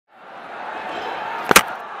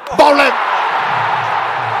Bowling.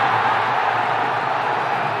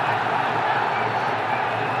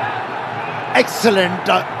 Excellent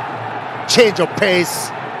change of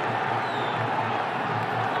pace.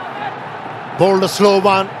 Bowled a slow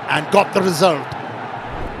one and got the result.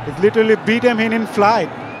 It literally beat him in flight.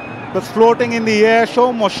 Was floating in the air.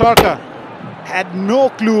 Shere had no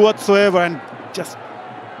clue whatsoever and just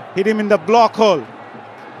hit him in the block hole.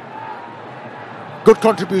 Good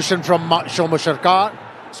contribution from Shere.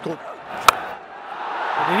 Scored.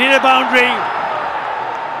 He needed a boundary.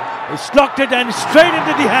 He slocked it and straight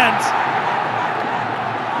into the hands.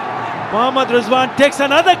 Mohammad Rizwan takes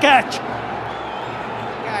another catch.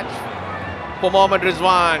 For Mohammad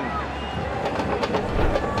Rizwan.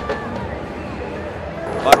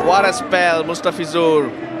 But what a spell,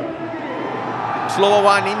 Mustafizur. Slower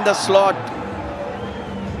one in the slot.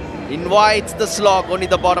 Invites the slog, only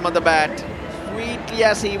the bottom of the bat. Sweetly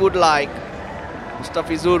as he would like.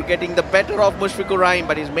 Mustafizur getting the better of Mustafizur Rahman,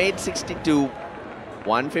 but he's made 62.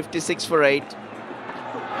 156 for 8.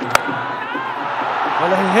 Well,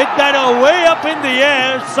 he hit that way up in the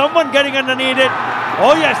air. Someone getting underneath it.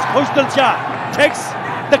 Oh yes, Coastal Shah takes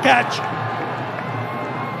the catch.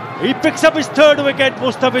 He picks up his third wicket,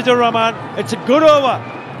 Mustafizur Rahman. It's a good over.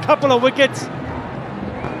 Couple of wickets.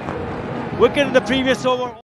 Wicket in the previous over.